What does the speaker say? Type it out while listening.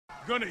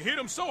Gonna hit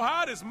him so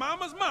hard his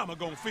mama's mama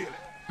gonna feel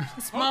it.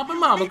 His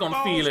mama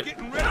gonna feel it.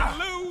 Getting ready to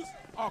lose?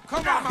 Oh,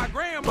 come on, my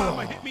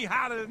grandmama hit me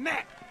harder than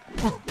that.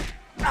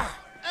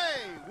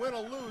 Hey, win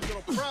or lose,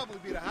 it'll probably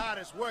be the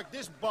hardest work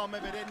this bum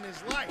ever did in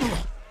his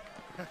life.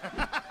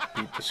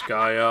 Beat this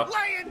guy up.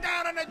 Laying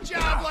down on a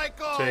job like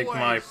always. Take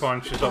my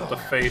punches up the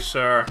face,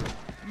 sir.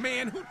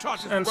 Man, who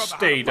taught this And brother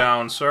stay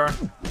down, sir.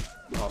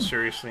 Oh,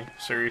 seriously?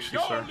 Seriously,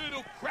 Your sir?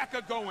 little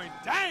cracker going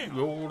down.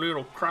 Your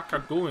little cracker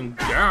going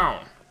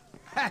down.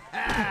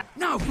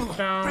 Now, Vito,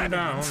 Down, grab him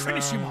down, and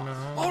finish him down, off.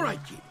 down. All right,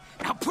 kid.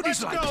 Now put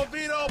his Let's light. go,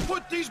 Vito.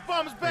 Put these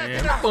bums back in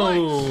And their place.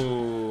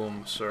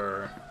 boom,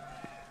 sir.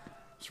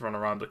 Let's run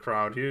around the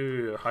crowd.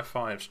 Yeah, high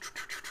fives.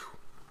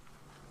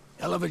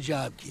 Hell of a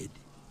job, kid.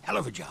 Hell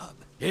of a job.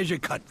 Here's your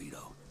cut,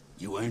 Vito.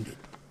 You earned it.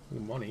 Ooh,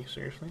 money,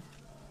 seriously?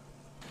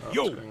 Oh,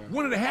 Yo, what's going on?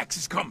 one of the hacks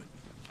is coming.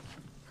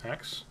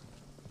 Hex?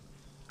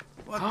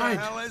 What Hide.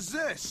 the hell is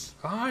this?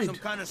 Hide. Some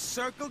kind of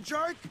circle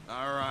jerk?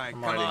 All right, I'm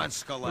come hiding. on, Oh,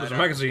 Skeletta. there's a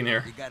magazine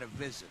here. You got a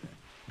visitor.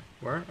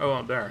 Where? Oh,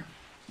 up there.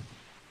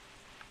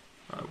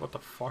 What the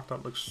fuck?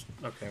 That looks...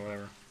 Okay,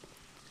 whatever.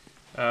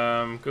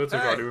 Go to the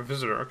guard. You're a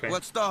visitor. Okay.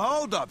 What's the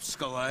holdup,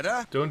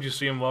 Skeletta? Don't you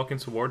see him walking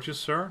towards you,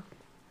 sir?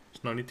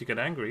 There's no need to get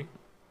angry.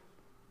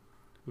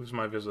 Who's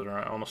my visitor?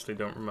 I honestly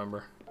don't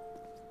remember.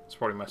 It's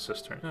probably my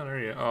sister. Oh, there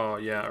you go. Oh,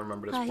 yeah, I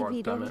remember this Hi, part.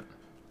 Vito. Damn it.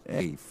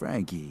 Hey,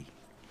 Frankie.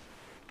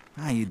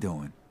 How you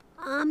doing?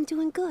 I'm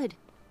doing good.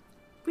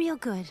 Real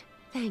good.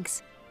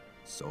 Thanks.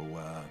 So,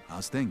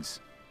 how's things?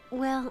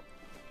 Well,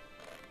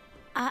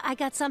 I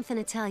got something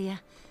to tell you.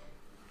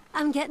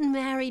 I'm getting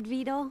married,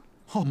 Vito.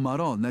 Oh,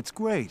 Maron, that's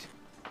great.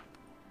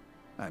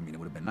 I mean, it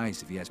would have been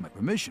nice if he asked my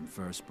permission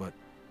first, but...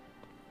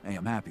 Hey,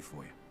 I'm happy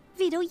for you.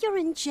 Vito, you're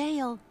in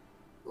jail.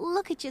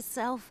 Look at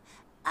yourself.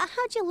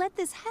 How'd you let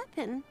this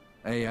happen?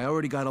 Hey, I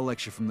already got a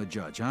lecture from the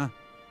judge, huh?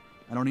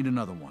 I don't need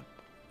another one.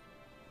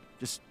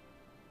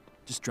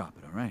 Just drop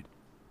it, all right?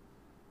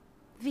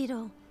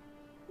 Vito,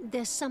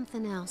 there's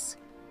something else.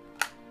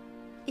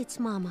 It's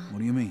Mama. What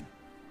do you mean?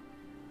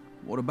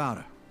 What about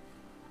her?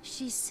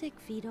 She's sick,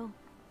 Vito.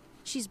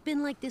 She's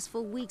been like this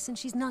for weeks and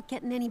she's not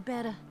getting any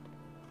better.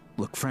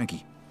 Look,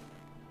 Frankie.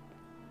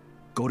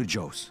 Go to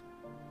Joe's.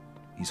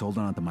 He's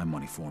holding on to my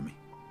money for me.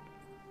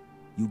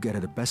 You get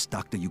her the best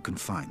doctor you can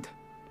find.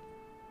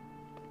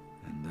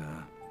 And,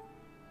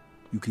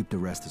 you keep the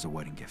rest as a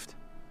wedding gift.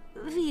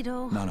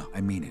 Vito. No,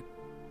 I mean it.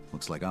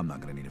 Looks like I'm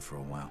not gonna need it for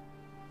a while.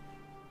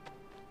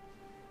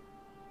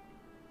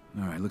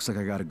 Alright, looks like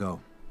I gotta go.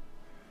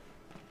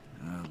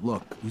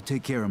 Look, you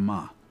take care of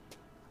Ma.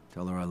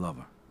 Tell her I love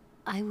her.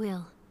 I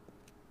will.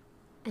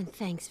 And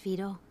thanks,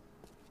 Vito.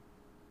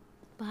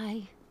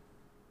 Bye.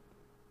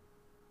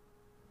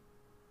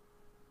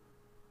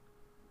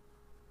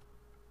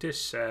 This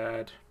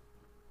sad.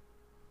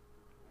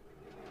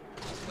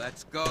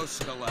 Let's go,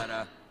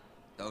 Skeletta.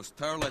 Those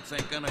turlets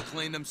ain't gonna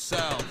clean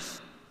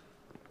themselves.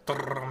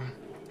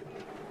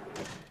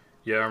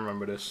 Yeah, I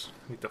remember this.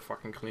 Need to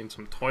fucking clean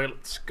some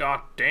toilets.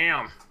 God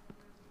damn.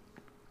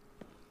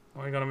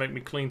 Why you gonna make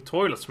me clean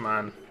toilets,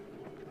 man?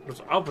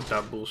 What's up with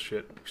that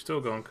bullshit?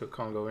 Still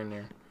can't go in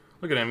there.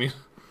 Look at him. He's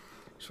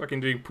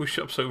fucking doing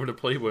push-ups over the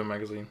Playboy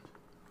magazine.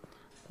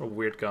 What a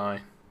weird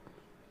guy.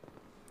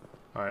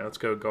 Alright, let's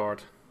go,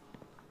 guard.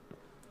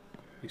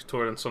 These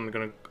toilets aren't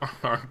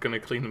gonna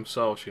clean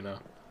themselves, you know.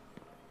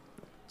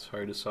 Let's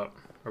hurry this up.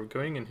 Are we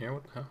going in here?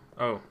 What the hell?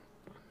 Oh,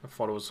 I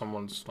thought it was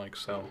someone's, like,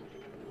 cell.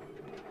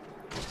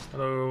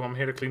 Hello, I'm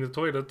here to clean the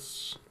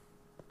toilets.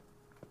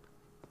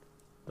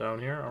 Down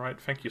here?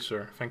 Alright, thank you,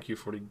 sir. Thank you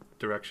for the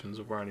directions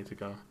of where I need to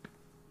go.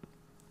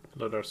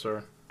 Hello there,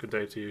 sir. Good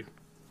day to you.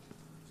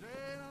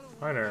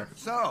 Hi there.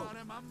 So,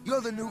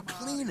 you're the new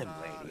cleaning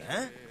lady,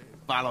 huh?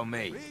 Follow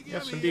me.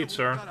 Yes, indeed,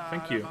 sir.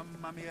 Thank you.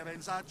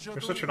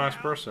 You're such a nice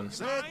person.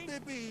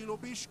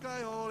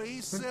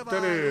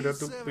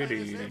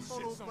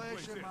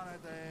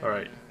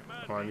 Alright.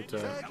 Oh, I need to...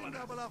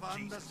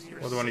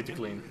 What do I need to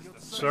clean?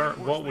 Sir,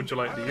 what would you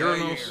like? The There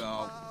you urinals?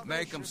 go.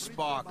 Make them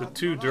sparkle. The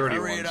two dirty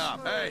Hurry ones. it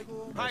up. Hey,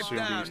 I pipe assume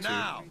down these two.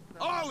 now.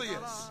 All of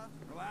yous.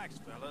 Relax,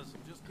 fellas.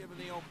 I'm just giving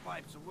the old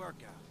pipes a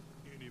workout.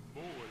 Any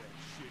more of that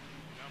shit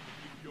and I'll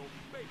give you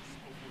a face to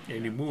work out.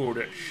 Any more of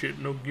that shit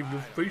and I'll give you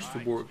a face to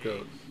work out.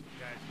 You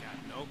guys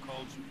got no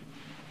culture.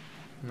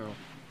 No.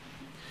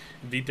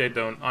 Indeed they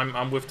don't.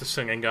 I'm with the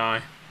singing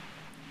guy.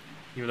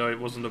 Even though it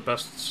wasn't the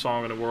best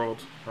song in the world.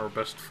 Or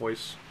best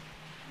voice.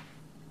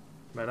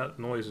 Man, that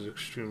noise is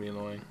extremely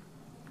annoying.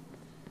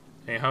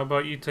 Hey, how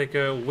about you take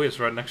a whiz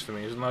right next to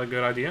me? Isn't that a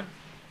good idea?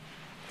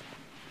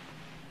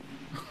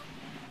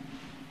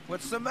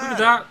 What's the Look matter? at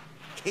that!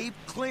 Keep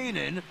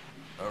cleaning,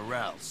 or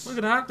else. Look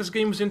at that! This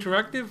game is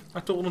interactive. I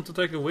told him to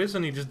take a whiz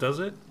and he just does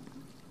it.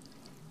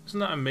 Isn't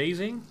that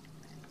amazing?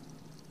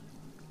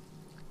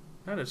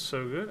 That is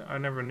so good. I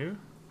never knew.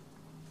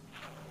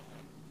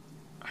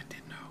 I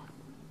didn't know.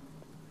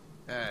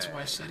 That's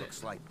why I said it.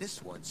 Looks like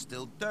this one's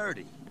still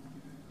dirty.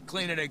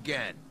 Clean it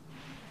again.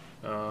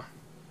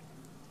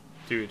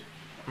 Dude,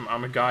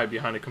 I'm a guy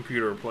behind a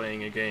computer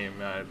playing a game.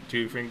 Do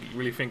you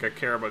really think I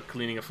care about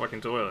cleaning a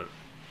fucking toilet?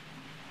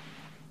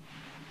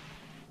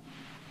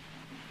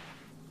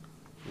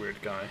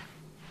 weird guy.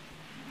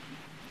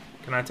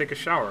 Can I take a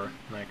shower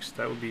next?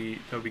 That would be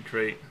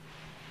great.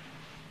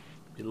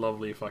 Be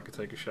lovely if I could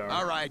take a shower.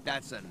 All right,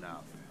 that's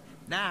enough.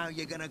 Now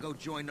you're gonna go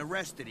join the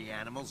rest of the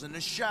animals in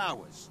the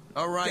showers.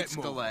 All right,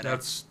 Scaletta.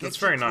 That's get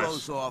very your nice.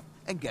 clothes off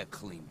and get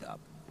cleaned up.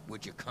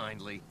 Would you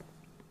kindly?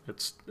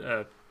 It's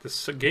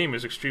this game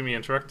is extremely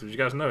interactive. You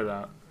guys know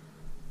that.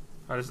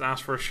 I just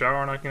ask for a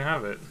shower and I can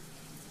have it.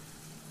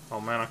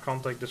 Oh man, I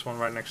can't take this one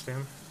right next to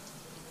him.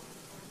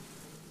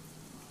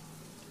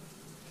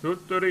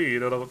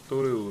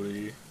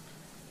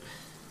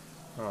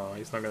 Oh,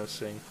 he's not gonna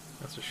sing.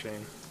 That's a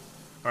shame.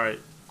 Alright,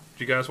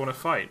 do you guys want to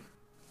fight?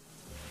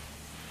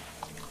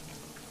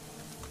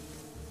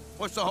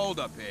 What's the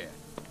holdup here?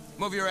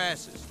 Move your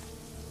asses.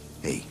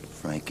 Hey,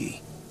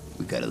 Frankie,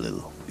 we got a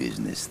little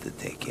business to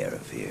take care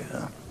of here,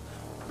 huh?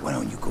 Why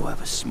don't you go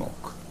have a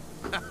smoke?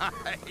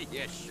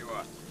 Yeah,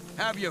 sure.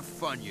 Have your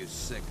fun, you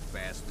sick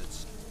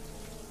bastards.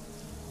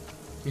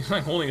 He's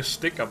like holding a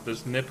stick up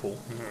this nipple.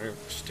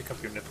 Stick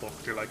up your nipple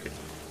if you like it.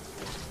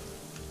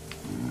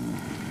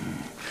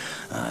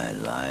 I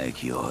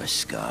like your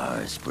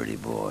scars, pretty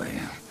boy.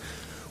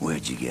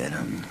 Where'd you get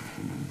them?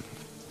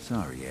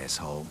 Sorry,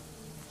 asshole.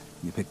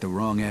 You picked the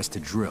wrong ass to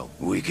drill.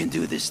 We can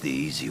do this the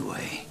easy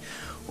way,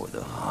 or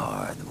the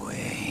hard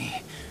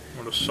way.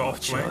 Or the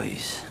soft Your way.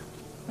 choice.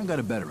 I got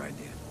a better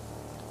idea.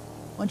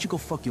 Why don't you go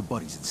fuck your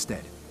buddies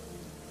instead?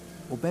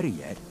 Or better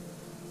yet,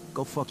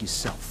 go fuck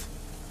yourself.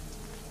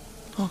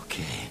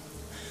 Okay.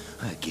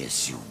 I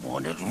guess you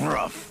want it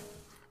rough.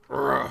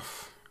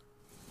 Rough.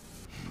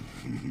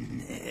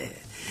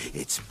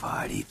 It's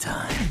party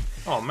time.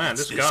 Oh man,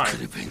 this This guy.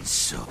 could have been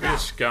so.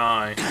 This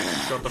guy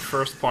got the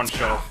first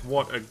punch off.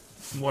 What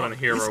a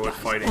hero at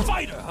fighting.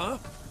 Fighter, huh?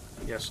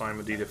 Yes, I'm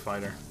indeed a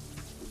fighter.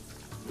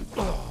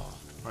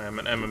 I am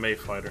an MMA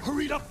fighter.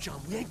 Hurry it up, John.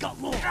 We ain't got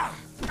long.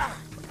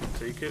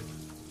 Take it.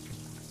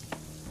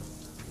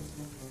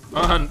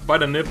 And by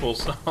the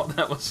nipples. Oh,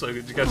 that was so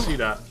good. Did you guys see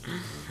that?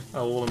 I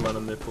hold him by the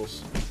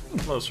nipples.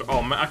 Closer.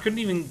 Oh man, I couldn't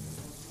even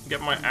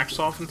get my axe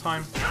off in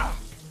time.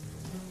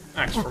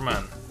 Axe for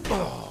man.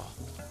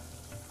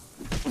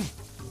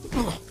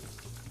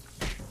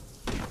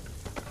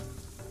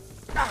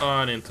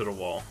 And into the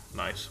wall.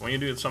 Nice. When you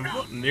do something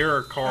near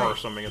a car or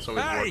something, it's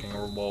always working,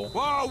 or a wall.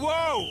 Whoa,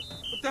 whoa!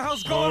 What the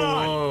hell's going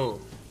on?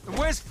 Whoa. And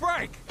where's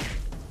Frank?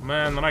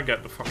 Man, then I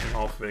get the fucking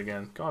halfway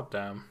again. God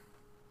damn.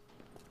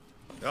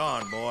 Go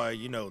on, boy.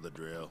 You know the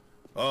drill.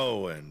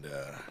 Oh, and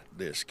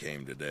this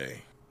came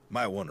today.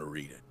 Might want to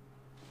read it.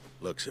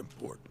 Looks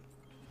important.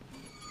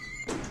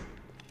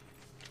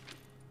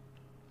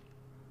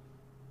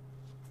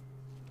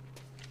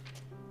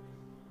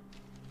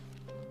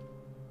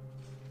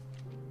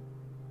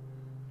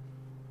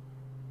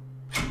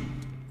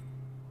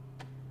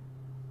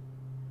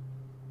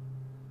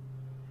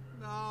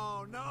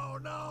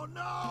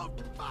 No!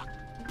 Fuck!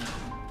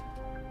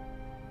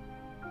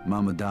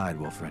 Mama died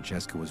while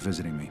Francesca was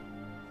visiting me.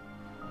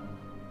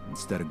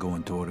 Instead of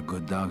going toward a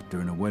good doctor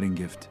and a wedding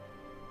gift,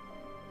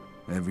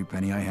 every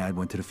penny I had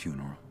went to the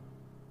funeral.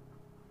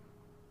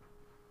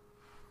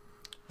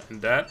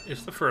 And that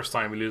is the first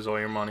time you lose all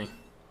your money.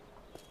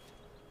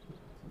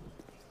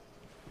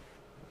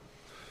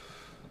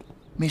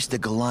 Mr.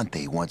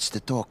 Galante wants to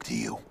talk to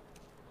you.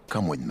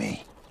 Come with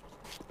me.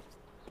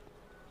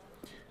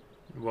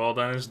 Well,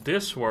 then is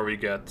this where we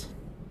get...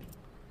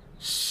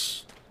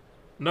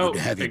 No, Good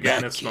to have you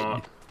again back, it's kid.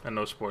 not. And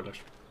no spoilers.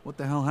 What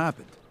the hell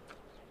happened?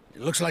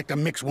 It looks like the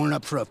Micks weren't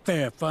up for a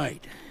fair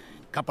fight.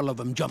 A couple of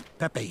them jumped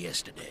Pepe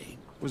yesterday.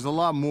 Was a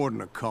lot more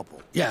than a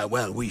couple. Yeah,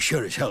 well, we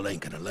sure as hell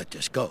ain't gonna let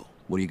this go.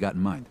 What do you got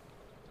in mind?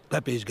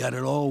 Pepe's got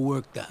it all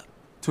worked out.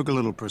 Took a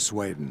little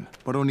persuading,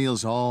 but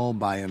O'Neill's all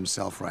by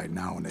himself right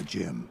now in the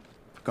gym.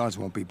 Guards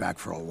won't be back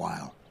for a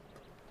while.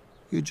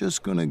 You're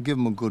just gonna give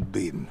him a good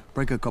beating.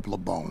 Break a couple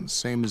of bones,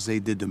 same as they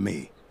did to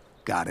me.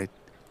 Got it?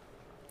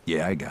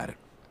 Yeah, I got it.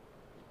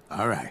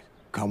 All right,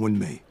 come with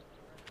me.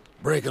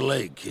 Break a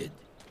leg, kid.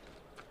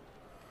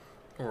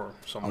 Or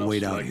someone I'll else.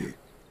 wait out here.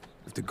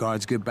 If the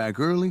guards get back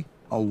early,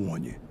 I'll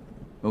warn you.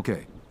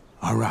 Okay.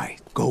 All right,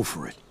 go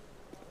for it.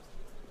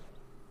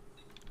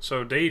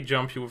 So they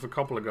jump you with a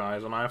couple of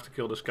guys, and I have to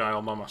kill this guy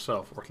all by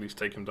myself, or at least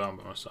take him down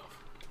by myself.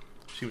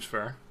 Seems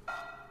fair.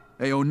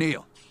 Hey,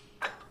 O'Neill.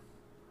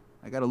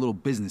 I got a little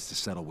business to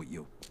settle with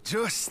you.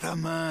 Just the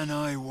man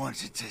I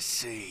wanted to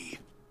see.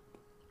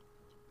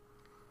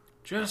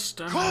 Just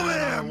a Come man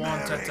I here,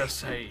 wanted Mary. to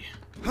say.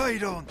 I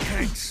don't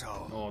think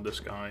so. Oh, this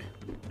guy.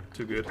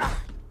 Too good.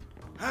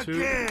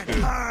 Again, good.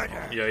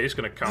 harder. Yeah, he's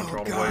gonna counter Oh,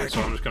 all the way, God.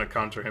 so I'm just gonna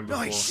counter him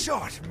before. Nice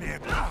shot,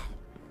 Mib.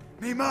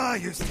 Me ma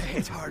used to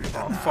hit harder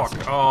than Oh, that.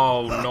 fuck.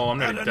 Oh, no, I'm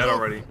nearly Not dead enough.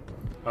 already.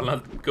 I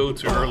let go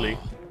too early.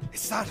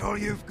 Is that all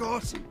you've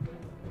got?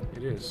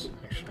 It is,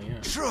 actually, yeah.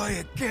 Try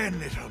again,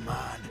 little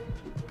man.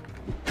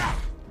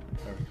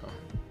 There we go.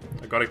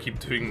 I gotta keep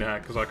doing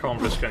that, because I can't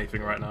risk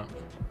anything right now.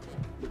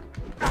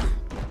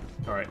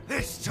 Alright,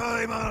 This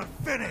time I'll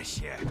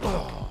finish you.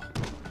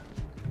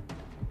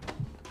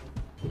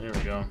 there we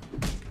go.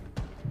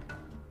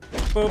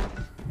 Boop.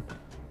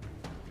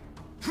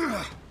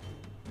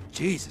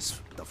 Jesus,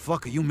 what the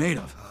fuck are you made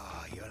of?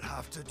 Oh, you'll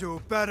have to do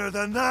better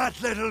than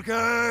that, little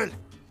girl.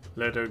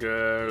 Little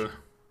girl.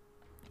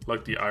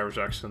 Like the Irish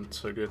accent,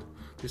 so good.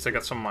 At least I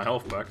got some of my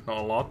health back. Not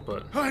a lot,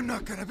 but... I'm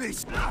not gonna be...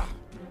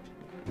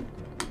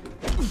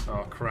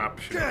 Oh, crap.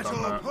 Should have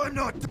done that. I'm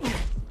not...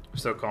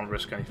 Still can't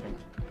risk anything.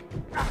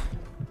 I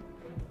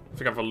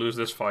think if I lose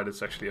this fight,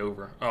 it's actually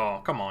over.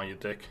 Oh, come on, you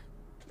dick.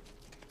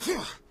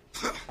 Do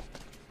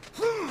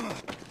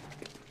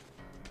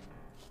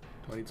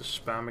I need to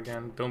spam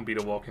again? Don't be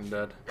the Walking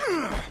Dead.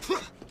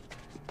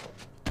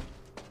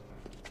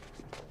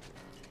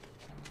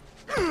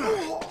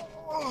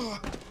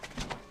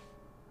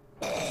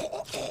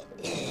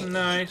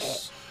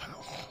 Nice.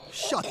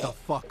 Shut the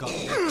fuck up.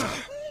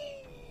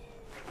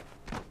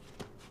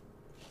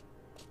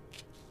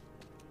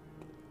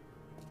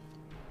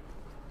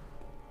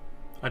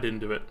 I didn't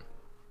do it.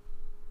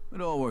 It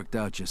all worked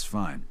out just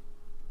fine.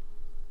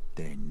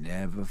 They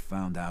never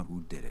found out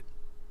who did it.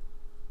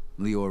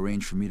 Leo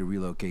arranged for me to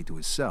relocate to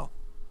his cell.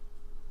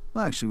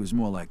 Well, actually, it was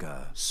more like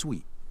a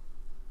suite.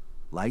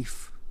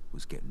 Life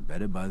was getting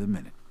better by the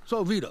minute.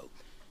 So, Vito,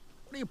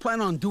 what do you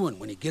plan on doing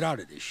when you get out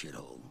of this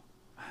shithole?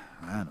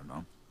 I don't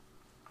know.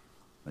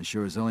 I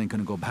sure as hell ain't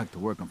gonna go back to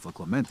working for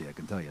Clemente, I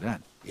can tell you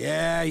that.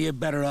 Yeah, you're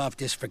better off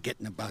just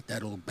forgetting about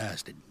that old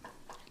bastard.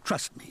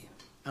 Trust me,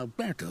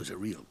 Alberto's a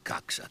real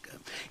cocksucker,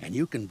 and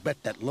you can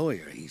bet that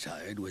lawyer he's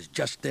hired was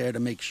just there to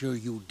make sure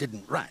you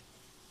didn't rat.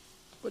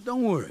 But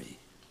don't worry.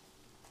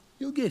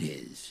 You'll get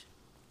his.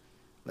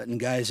 Letting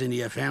guys into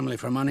your family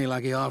for money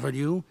like he offered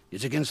you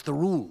is against the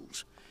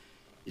rules.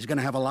 He's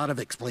gonna have a lot of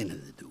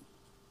explaining to do.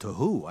 To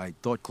who? I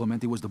thought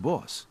Clemente was the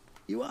boss.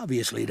 You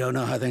obviously don't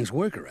know how things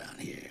work around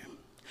here.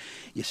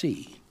 You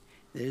see,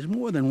 there's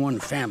more than one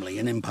family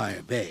in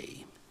Empire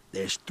Bay.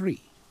 There's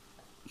 3.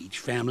 Each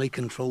family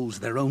controls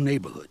their own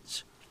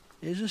neighborhoods.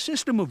 There's a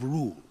system of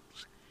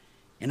rules.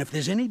 And if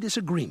there's any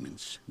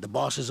disagreements, the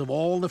bosses of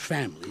all the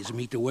families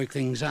meet to work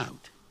things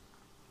out.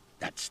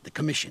 That's the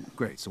commission.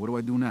 Great, so what do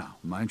I do now?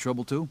 Am I in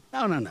trouble too?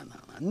 No,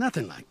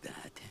 nothing like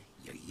that.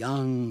 You're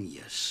young,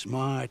 you're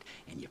smart,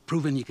 and you've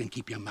proven you can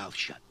keep your mouth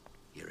shut.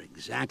 You're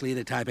exactly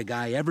the type of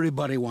guy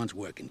everybody wants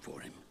working for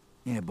him.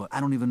 Yeah, but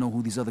I don't even know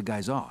who these other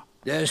guys are.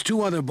 There's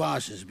 2 other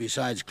bosses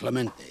besides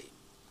Clemente.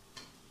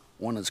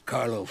 One is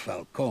Carlo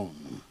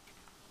Falcone.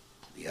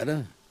 The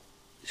other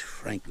is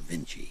Frank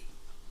Vinci.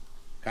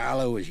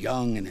 Carlo is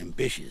young and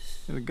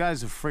ambitious. The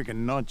guy's a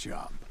freaking nut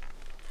job.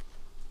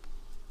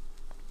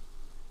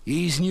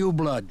 He's new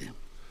blood,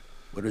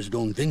 whereas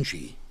Don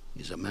Vinci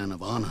is a man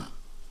of honor.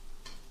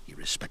 He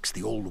respects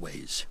the old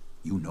ways.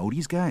 You know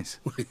these guys?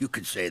 You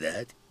could say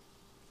that.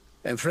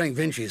 And Frank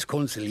Vinci is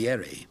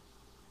consigliere.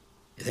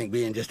 You think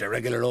being just a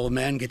regular old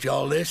man gets you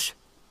all this?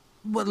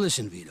 But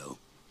listen, Vito.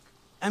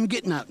 I'm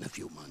getting out in a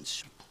few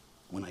months.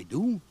 When I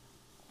do,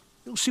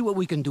 you'll see what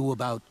we can do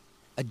about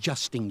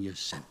adjusting your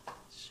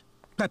sentence.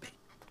 Pepe,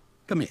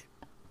 come here.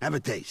 Have a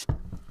taste.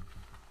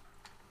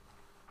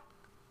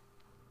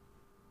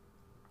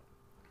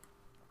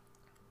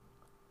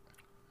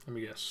 Let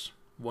me guess.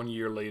 1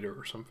 year later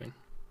or something.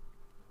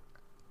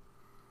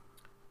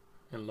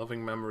 In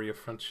loving memory of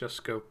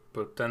Francesco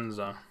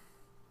Potenza.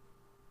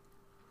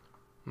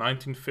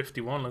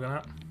 1951, look at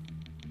that.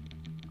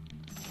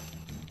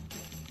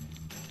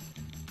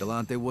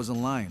 Galante wasn't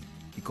lying.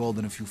 He called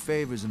in a few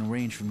favors and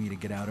arranged for me to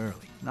get out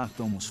early. Knocked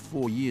almost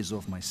 4 years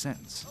off my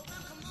sentence.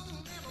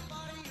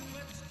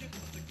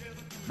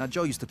 Now,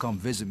 Joe used to come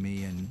visit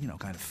me and, you know,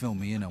 kind of fill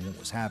me in on what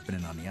was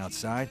happening on the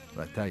outside.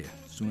 But I tell you,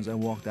 as soon as I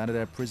walked out of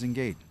that prison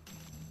gate,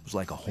 it was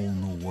like a whole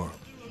new world.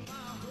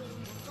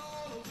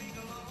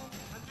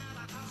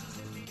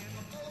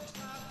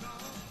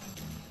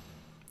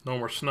 No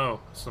more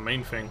snow. That's the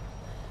main thing.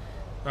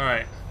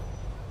 Alright.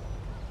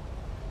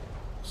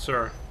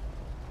 Sir.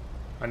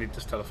 I need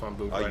this telephone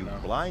booth right now. Are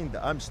you blind?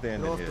 I'm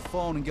standing Get off here. the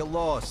phone and get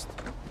lost.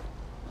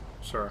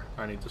 Sir,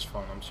 I need this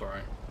phone. I'm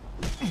sorry.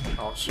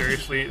 Oh,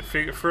 seriously?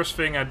 First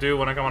thing I do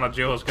when I come out of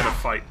jail is get a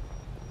fight.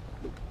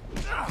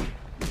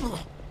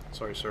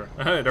 Sorry, sir.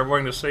 Hey, they're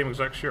wearing the same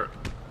exact shirt.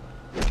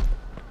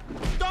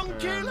 Don't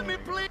kill me,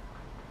 please.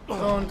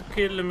 Don't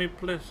kill me,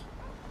 please.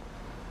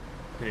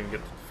 Didn't even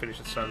get to finish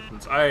the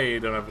sentence. I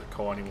don't have to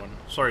call anyone.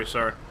 Sorry,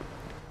 sir.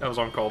 That was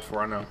uncalled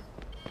for, I know.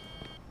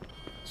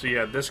 So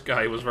yeah, this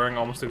guy was wearing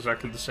almost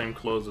exactly the same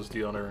clothes as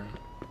the other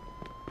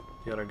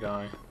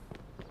guy.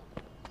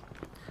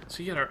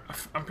 So yeah,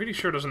 I'm pretty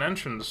sure there's an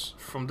entrance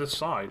from this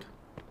side.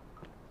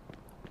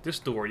 This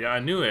door, yeah, I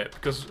knew it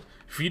because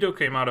Vito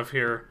came out of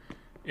here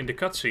in the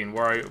cutscene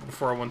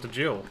before I went to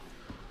jail.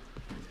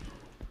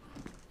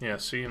 Yeah,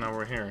 see, now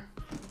we're here.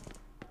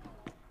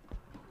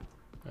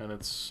 And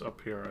it's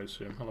up here, I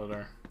assume. Hello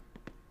there.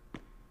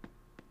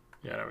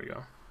 Yeah, there we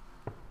go.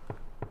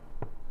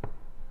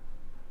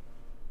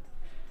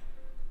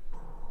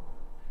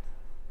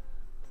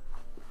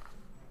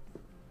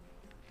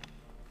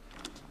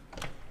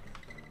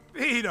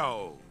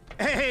 Vito!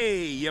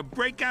 Hey, you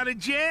break out of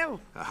jail?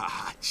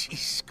 Ah,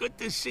 jeez, good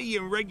to see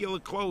you in regular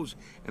clothes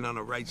and on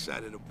the right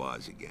side of the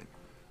bars again.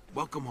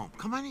 Welcome home.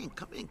 Come on in,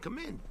 come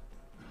in.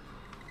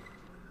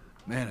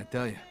 Man, I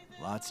tell you,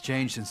 Lots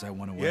changed since I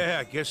went away. Yeah,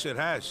 I guess it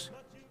has.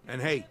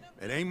 And hey,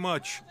 it ain't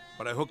much,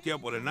 but I hooked you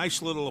up with a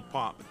nice little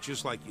apartment,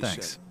 just like you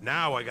Thanks. said.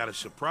 Now I got a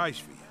surprise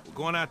for you. We're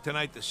going out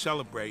tonight to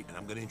celebrate, and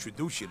I'm gonna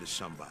introduce you to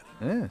somebody.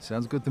 Yeah,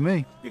 sounds good to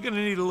me. You're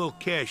gonna need a little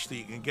cash so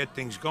you can get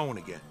things going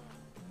again.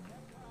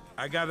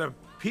 I got a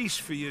piece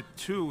for you,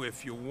 too,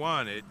 if you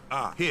want it.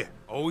 Ah, here.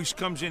 Always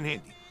comes in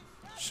handy.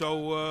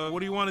 So, what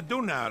do you want to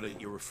do now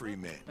that you're a free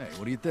man? Hey,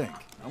 what do you think?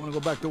 I want to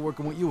go back to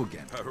working with you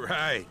again. All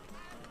right.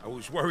 I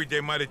was worried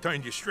they might have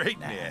turned you straight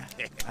in there.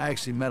 I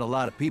actually met a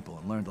lot of people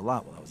and learned a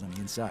lot while I was on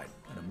the inside.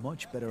 Got a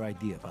much better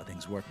idea of how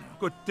things work now.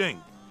 Good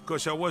thing,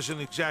 because I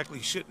wasn't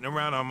exactly sitting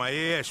around on my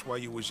ass while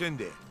you was in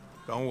there.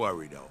 Don't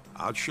worry, though.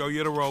 I'll show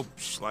you the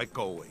ropes, like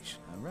always.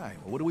 All right,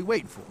 well, what are we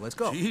waiting for? Let's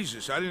go.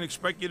 Jesus, I didn't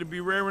expect you to be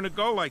raring to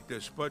go like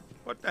this, but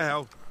what the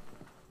hell?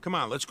 Come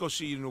on, let's go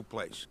see your new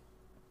place.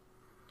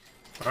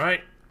 All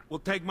right. We'll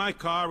take my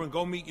car and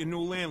go meet your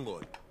new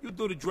landlord. You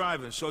do the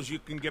driving so you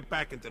can get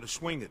back into the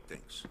swing of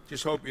things.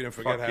 Just hope you didn't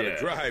forget how to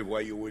drive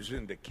while you was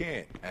in the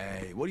can.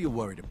 Hey, what are you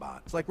worried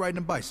about? It's like riding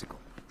a bicycle.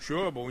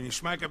 Sure, but when you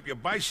smack up your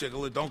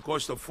bicycle, it don't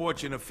cost a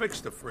fortune to fix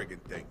the friggin'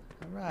 thing.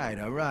 All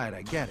right,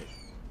 I get it.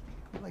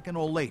 You're like an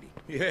old lady.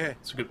 Yeah.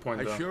 That's a good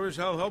point, though. I sure as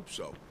hell hope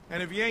so.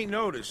 And if you ain't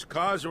noticed,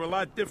 cars are a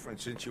lot different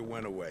since you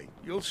went away.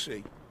 You'll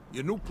see.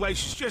 Your new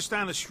place is just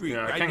down the street,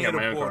 Yeah, I right can't near get the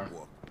my own car.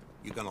 boardwalk.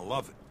 You're gonna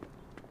love it.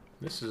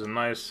 This is a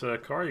nice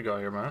car you got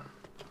here, man.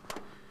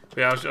 But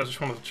yeah, I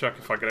just wanted to check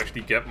if I could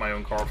actually get my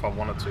own car if I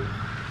wanted to.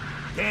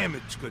 Damn,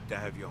 it's good to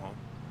have you home.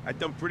 I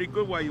done pretty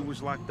good while you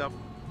was locked up.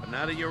 But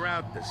now that you're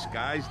out, the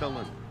sky's the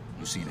limit.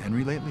 You seen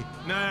Henry lately?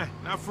 Nah,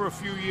 not for a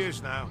few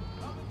years now.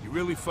 He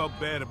really felt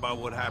bad about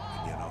what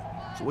happened, you know.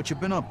 So what you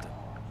been up to?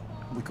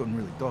 We couldn't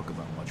really talk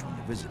about much when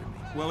you visited me.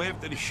 Well,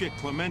 after the shit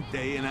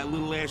Clemente and that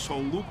little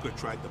asshole Luca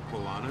tried to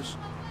pull on us,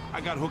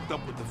 I got hooked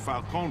up with the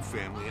Falcone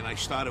family and I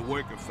started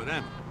working for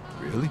them.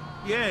 Really?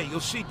 Yeah, you'll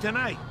see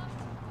tonight.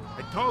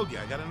 I told you,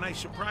 I got a nice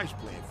surprise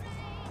plan for you.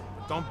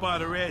 But don't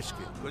bother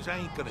asking, because I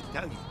ain't gonna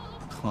tell you.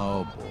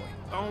 Oh, boy.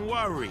 Don't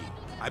worry.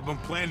 I've been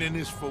planning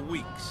this for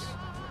weeks.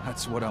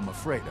 That's what I'm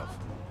afraid of.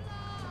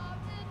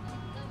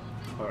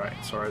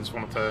 Alright, sorry, I just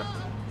wanted to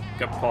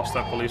get past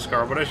that police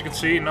car. But as you can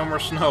see, no more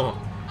snow.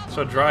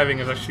 So driving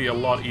is actually a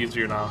lot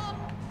easier now.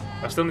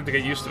 I still need to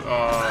get used to...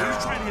 Are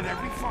you trying to hit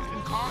every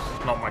fucking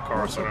car? Not my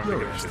car, so I don't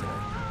think it's shit.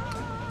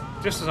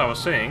 Just as I was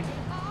saying,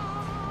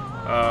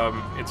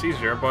 it's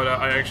easier, but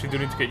I actually do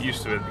need to get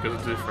used to it because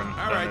it's different.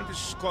 All right,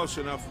 this is close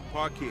enough.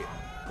 Park here.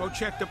 Go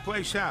check the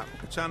place out.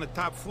 It's on the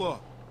top floor.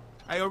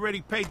 I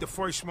already paid the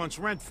first month's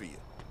rent for you.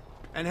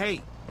 And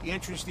hey, the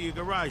entrance to your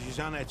garage is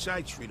on that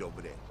side street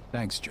over there.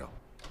 Thanks, Joe.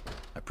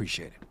 I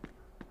appreciate it.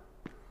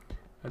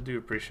 I do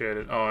appreciate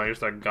it. Oh, here's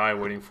that guy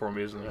waiting for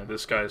me, isn't there?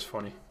 This guy is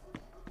funny.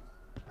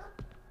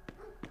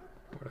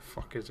 Where the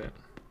fuck is it?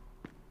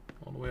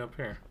 All the way up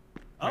here.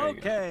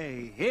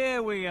 Okay,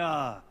 here we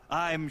are.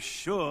 I'm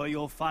sure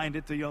you'll find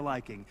it to your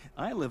liking.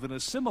 I live in a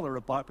similar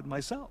apartment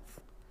myself.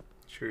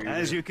 Sure you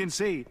As do. you can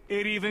see,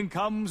 it even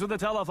comes with a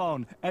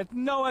telephone at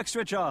no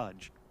extra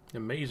charge.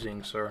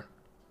 Amazing, sir.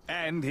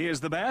 And here's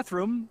the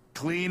bathroom,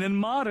 clean and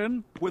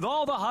modern, with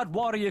all the hot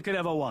water you could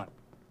ever want.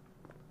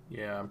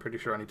 Yeah, I'm pretty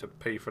sure I need to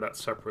pay for that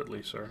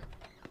separately, sir.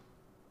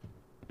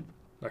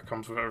 That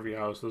comes with every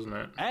house, doesn't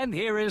it? And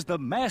here is the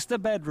master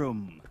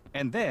bedroom.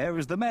 And there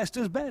is the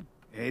master's bed.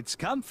 It's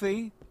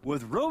comfy,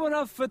 with room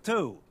enough for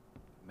 2.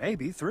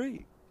 Maybe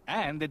 3.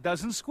 And it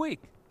doesn't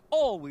squeak.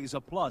 Always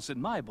a plus in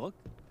my book.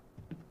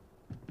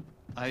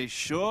 I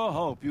sure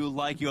hope you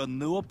like your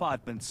new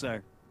apartment,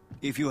 sir.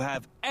 If you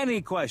have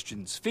any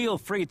questions, feel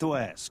free to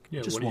ask.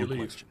 Yeah, Just when do you one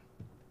leave? question.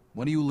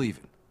 When are you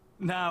leaving?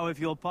 Now, if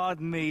you'll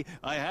pardon me,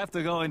 I have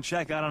to go and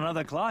check out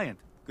another client.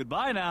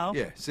 Goodbye now.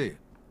 Yeah, see you.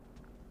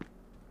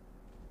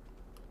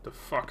 The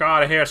fuck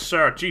out of here,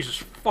 sir. Jesus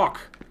fuck.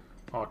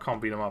 Oh, I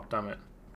can't beat him up, damn it.